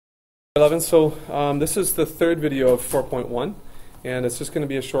11. So this is the third video of 4.1, and it's just going to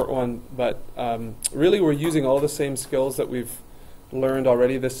be a short one, but really we're using all the same skills that we've learned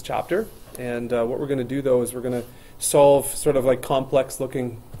already this chapter, and what we're going to do though is we're going to solve sort of like complex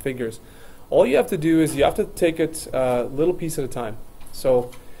looking figures. All you have to do is you have to take it a little piece at a time.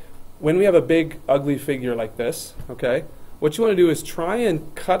 So when we have a big ugly figure like this, okay, what you want to do is try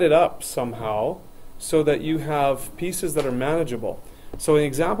and cut it up somehow so that you have pieces that are manageable. So in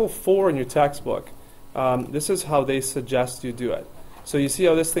example 4 in your textbook, this is how they suggest you do it. So you see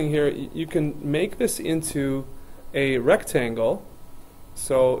how this thing here, you can make this into a rectangle.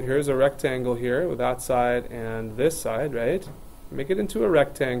 So here's a rectangle here with that side and this side, right? Make it into a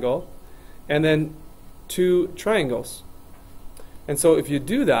rectangle, and then 2 triangles. And so if you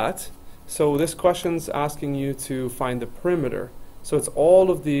do that, so this question's asking you to find the perimeter. So it's all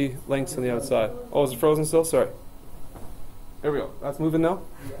of the lengths on the outside. Oh, is it frozen still? Sorry. There we go. That's moving now?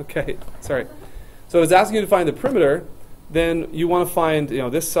 Okay, sorry. So it's asking you to find the perimeter. Then you want to find,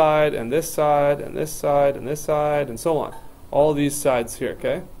 this side and this side and this side and this side and so on. All these sides here,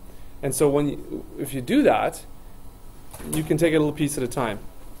 okay? And so if you do that, you can take it a little piece at a time.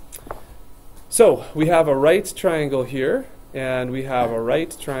 So we have a right triangle here, and we have a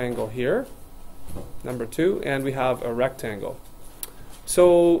right triangle here, number 2, and we have a rectangle.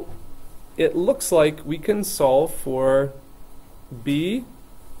 So it looks like we can solve for B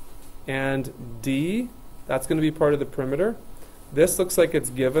and D. That's going to be part of the perimeter. This looks like it's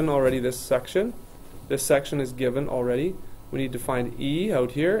given already, this section. This section is given already. We need to find E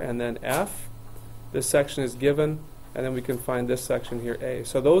out here, and then F. This section is given, and then we can find this section here, A.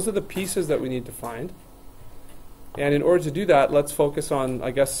 So those are the pieces that we need to find. And in order to do that, let's focus on,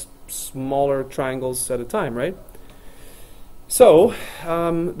 I guess, smaller triangles at a time, right? So,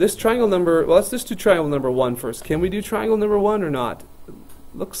 this triangle number, well, let's just do triangle number 1 first. Can we do triangle number 1 or not?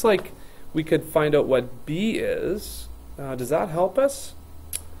 Looks like we could find out what B is. Does that help us?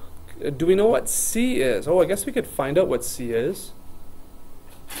 Do we know what C is? Oh, I guess we could find out what C is.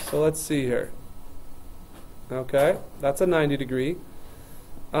 So let's see here. Okay, that's a 90 degree.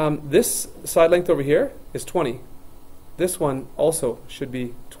 This side length over here is 20. This one also should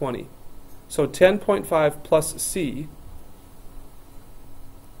be 20. So 10.5 plus C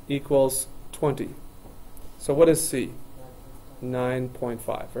equals 20. So what is C?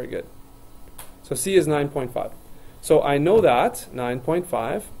 9.5. Very good. So C is 9.5. So I know that,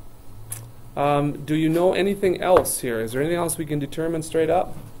 9.5. Do you know anything else here? Is there anything else we can determine straight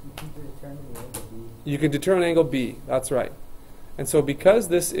up? You can determine angle B. That's right. And so because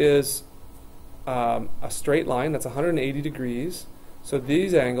this is a straight line, that's 180 degrees, so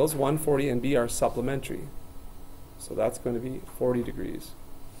these angles, 140 and B, are supplementary. So that's going to be 40 degrees.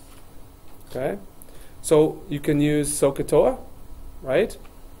 Okay? So you can use SOHCAHTOA, right?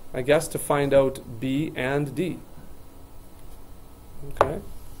 I guess to find out B and D. Okay?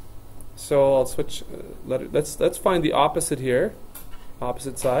 So I'll switch, let's find the opposite here,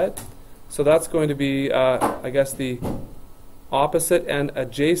 opposite side. So that's going to be, I guess, the opposite and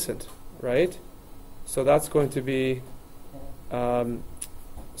adjacent, right? So that's going to be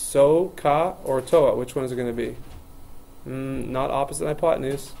so, ka, or toa. Which one is it going to be? Not opposite and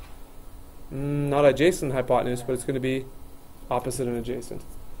hypotenuse. Not adjacent hypotenuse, but it's going to be opposite and adjacent.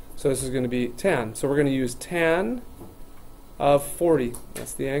 So this is going to be tan. So we're going to use tan of 40.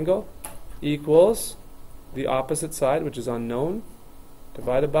 That's the angle. Equals the opposite side, which is unknown,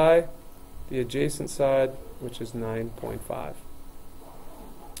 divided by the adjacent side, which is 9.5.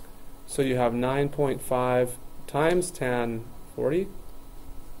 So you have 9.5 times tan 40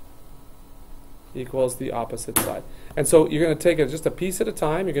 equals the opposite side. And so you're going to take it just a piece at a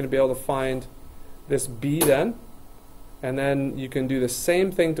time. You're going to be able to find this B then. And then you can do the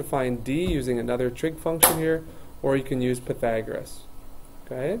same thing to find D using another trig function here, or you can use Pythagoras.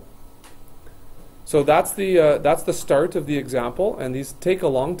 Okay? So that's the start of the example, and these take a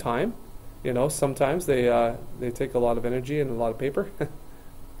long time. Sometimes they take a lot of energy and a lot of paper.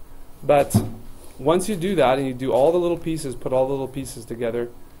 But once you do that and you do all the little pieces, put all the little pieces together,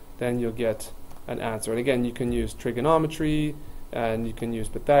 then you'll get an answer. And again, you can use trigonometry, and you can use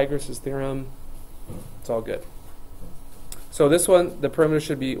Pythagoras' theorem. It's all good. So this one, the perimeter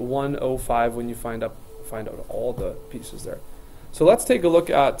should be 105 when you find out all the pieces there. So let's take a look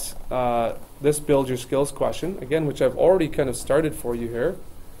at this Build Your Skills question, again, which I've already kind of started for you here.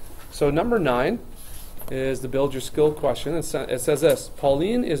 So number 9 is the Build Your Skill question. It says this: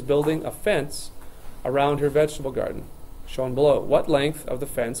 Pauline is building a fence around her vegetable garden, shown below. What length of the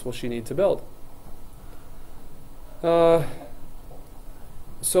fence will she need to build? So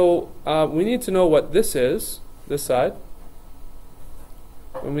we need to know what this is, this side.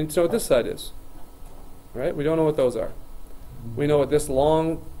 And we need to know what this side is. Right? We don't know what those are. We know what this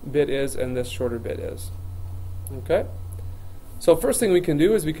long bit is and this shorter bit is. Okay? So first thing we can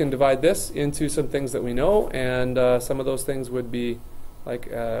do is we can divide this into some things that we know, and some of those things would be like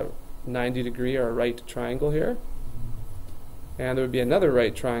a 90 degree or a right triangle here. And there would be another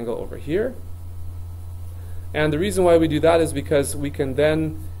right triangle over here. And the reason why we do that is because we can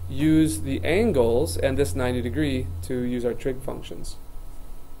then use the angles and this 90 degree to use our trig functions.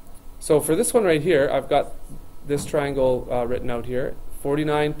 So for this one right here, I've got this triangle written out here,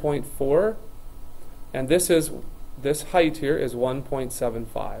 49.4, and this height here is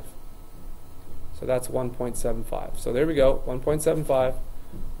 1.75. So that's 1.75. So there we go, 1.75.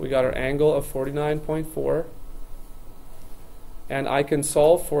 We got our angle of 49.4. And I can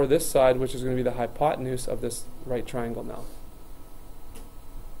solve for this side, which is going to be the hypotenuse of this right triangle now.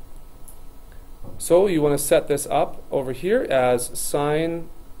 So you want to set this up over here as sine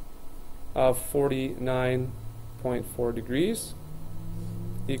of 49.4 degrees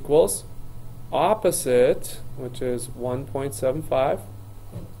equals opposite, which is 1.75,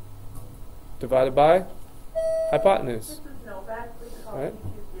 divided by hypotenuse. Right?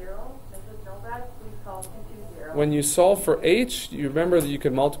 When you solve for h, you remember that you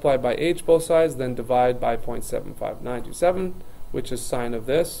can multiply by h both sides, then divide by 0.75927, which is sine of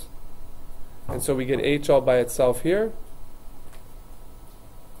this. And so we get h all by itself here.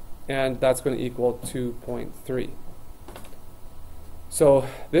 And that's going to equal 2.3. So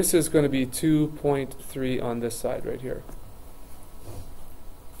this is going to be 2.3 on this side right here.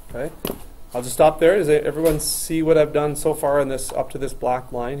 Okay, I'll just stop there. Does everyone see what I've done so far in this up to this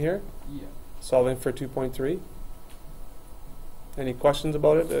black line here? Yeah. Solving for 2.3. Any questions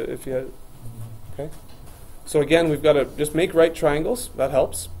about it? If you had, okay. So again, we've got to just make right triangles. That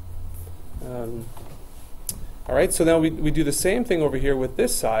helps. All right, so now we do the same thing over here with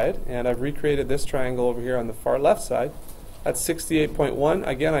this side, and I've recreated this triangle over here on the far left side. That's 68.1.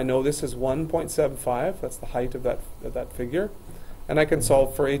 Again, I know this is 1.75. That's the height of that figure. And I can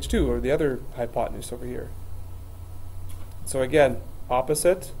solve for h2, or the other hypotenuse over here. So again,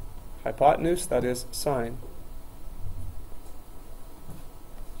 opposite, hypotenuse, that is sine.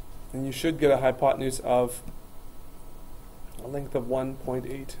 And you should get a hypotenuse of a length of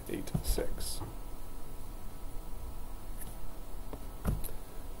 1.886.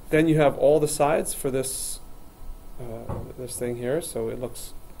 Then you have all the sides for this this thing here, so it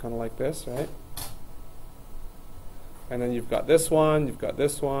looks kind of like this, right? And then you've got this one, you've got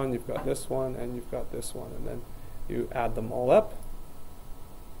this one, you've got this one, and you've got this one, and then you add them all up,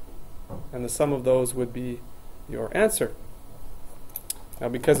 and the sum of those would be your answer. Now,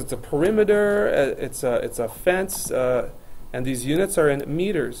 because it's a perimeter, it's a fence, and these units are in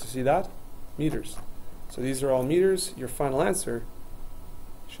meters. See that? Meters. So these are all meters. Your final answer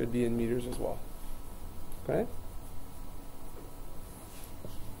should be in meters as well. Okay?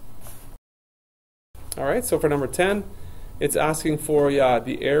 All right, so for number 10, it's asking for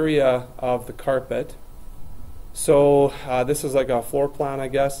the area of the carpet. So this is like a floor plan, I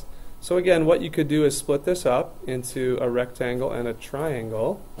guess. So again, what you could do is split this up into a rectangle and a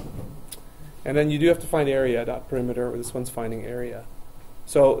triangle. And then you do have to find area, not perimeter, or this one's finding area.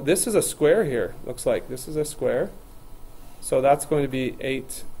 So this is a square here, looks like. This is a square. So that's going to be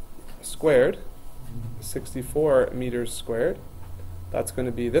 8 squared, 64 meters squared. That's going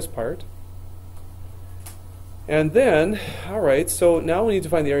to be this part. And then, all right, so now we need to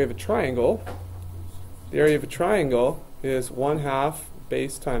find the area of a triangle. The area of a triangle is 1/2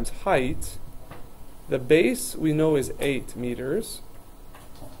 base times height. The base we know is 8 meters,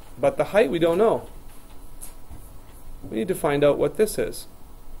 but the height we don't know. We need to find out what this is.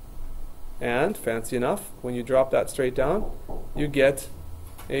 And, fancy enough, when you drop that straight down, you get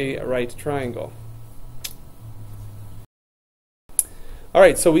a right triangle. All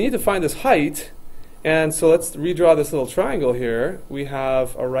right, so we need to find this height. And so let's redraw this little triangle here. We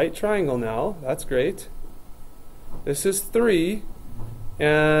have a right triangle now. That's great. This is 3.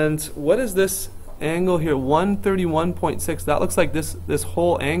 And what is this angle here? 131.6. That looks like this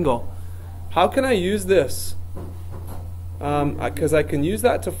whole angle. How can I use this? Because I can use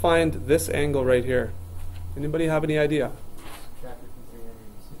that to find this angle right here. Anybody have any idea?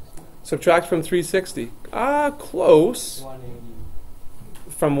 Subtract from 360. Ah, close. 180.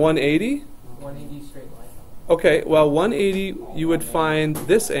 From 180? 180 straight line. Okay, well 180 you would find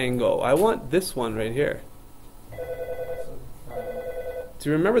this angle. I want this one right here. Do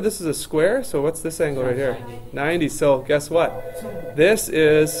you remember this is a square? So what's this angle right here? 90. So guess what? This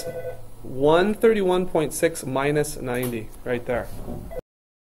is 131.6 minus 90 right there.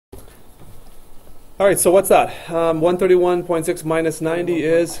 All right, so what's that? 131.6 minus 90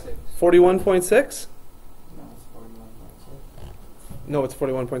 is 41.6? No, it's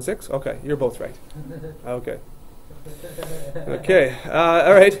 41.6? Okay, you're both right. Okay. Okay,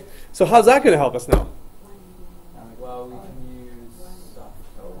 all right. So how's that going to help us now? Well, we can use...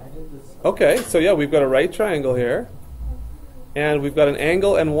 Okay, so yeah, we've got a right triangle here. And we've got an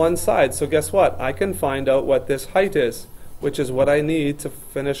angle and one side. So guess what? I can find out what this height is, which is what I need to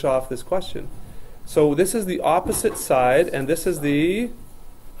finish off this question. So this is the opposite side, and this is the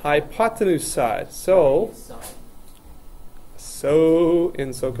hypotenuse side. So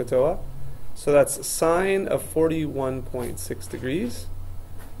in SOHCAHTOA, so that's sine of 41.6 degrees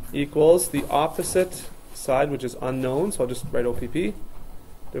equals the opposite side, which is unknown, so I'll just write OPP,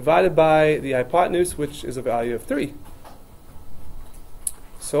 divided by the hypotenuse, which is a value of 3.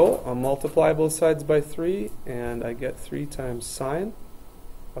 So I'll multiply both sides by 3, and I get 3 times sine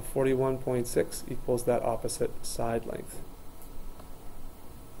of 41.6 equals that opposite side length.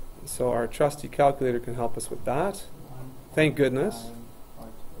 So our trusty calculator can help us with that. Thank goodness.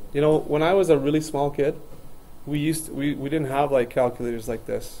 You know, when I was a really small kid, we didn't have like calculators like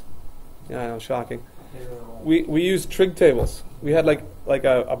this. Yeah, I know, shocking. We used trig tables. We had like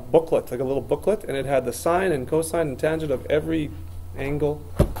a booklet, like a little booklet, and it had the sine and cosine and tangent of every angle,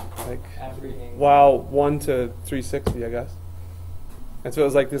 like wow, 1 to 360, I guess. And so it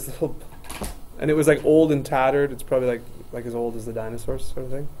was like this little, and it was like old and tattered. It's probably like as old as the dinosaurs, sort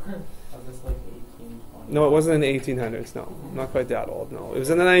of thing. Was this like 1820? No, it wasn't in the 1800s. No, not quite that old. No, it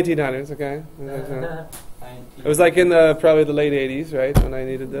was in the 1900s. Okay, it was like in the probably the late 80s, right, when I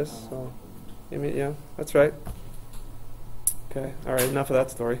needed this. So, yeah, that's right. Okay, all right, enough of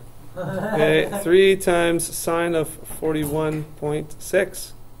that story. Okay, 3 times sine of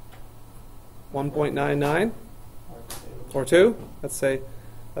 41.6, 1.99 or 2. Let's say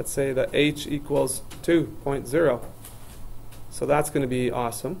that h equals 2.0. So that's going to be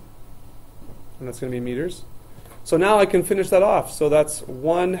awesome, and that's going to be meters. So now I can finish that off. So that's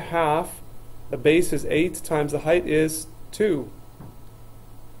 1/2. The base is 8 times the height is 2,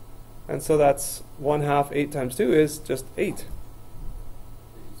 and so that's 1/2. 8 times 2 is just 8.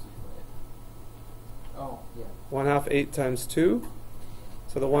 1/2 8 times 2.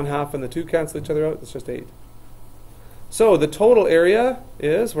 So the 1/2 and the 2 cancel each other out. It's just 8. So the total area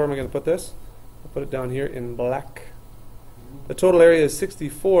is, where am I going to put this? I'll put it down here in black. The total area is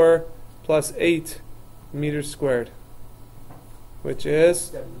 64 plus 8 meters squared, which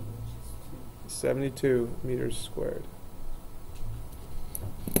is 72 meters squared.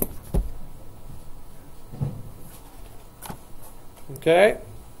 Okay,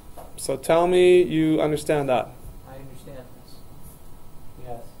 so tell me you understand that. I understand this.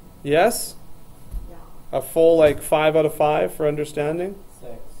 Yes. Yes? Yeah. A full like 5 out of 5 for understanding?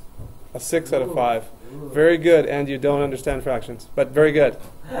 6. A 6 out of 5. Very good, and you don't understand fractions, but very good.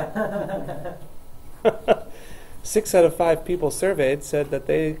 6 out of 5 people surveyed said that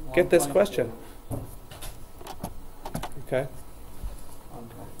they get this question. Okay.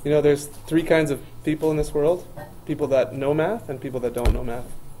 You know, there's 3 kinds of people in this world. People that know math and people that don't know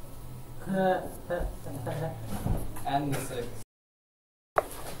math. And the 6.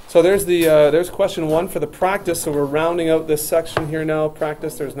 So there's question 1 for the practice. So we're rounding out this section here now.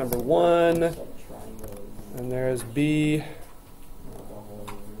 Practice, there's number 1. And there's B,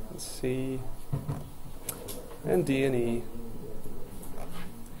 C, and D and E.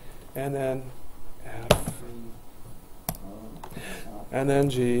 And then F. And then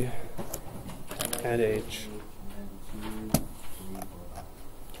G and H.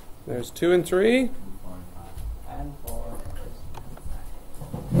 There's 2 and 3. And 4.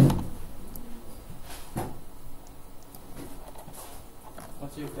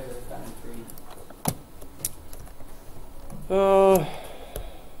 What's your favorite kind of 3? I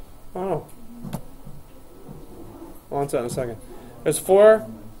don't know. I'll answer that in a second. There's 4.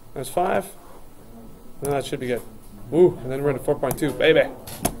 There's 5. And that should be good. Ooh, and then we're into 4.2, baby.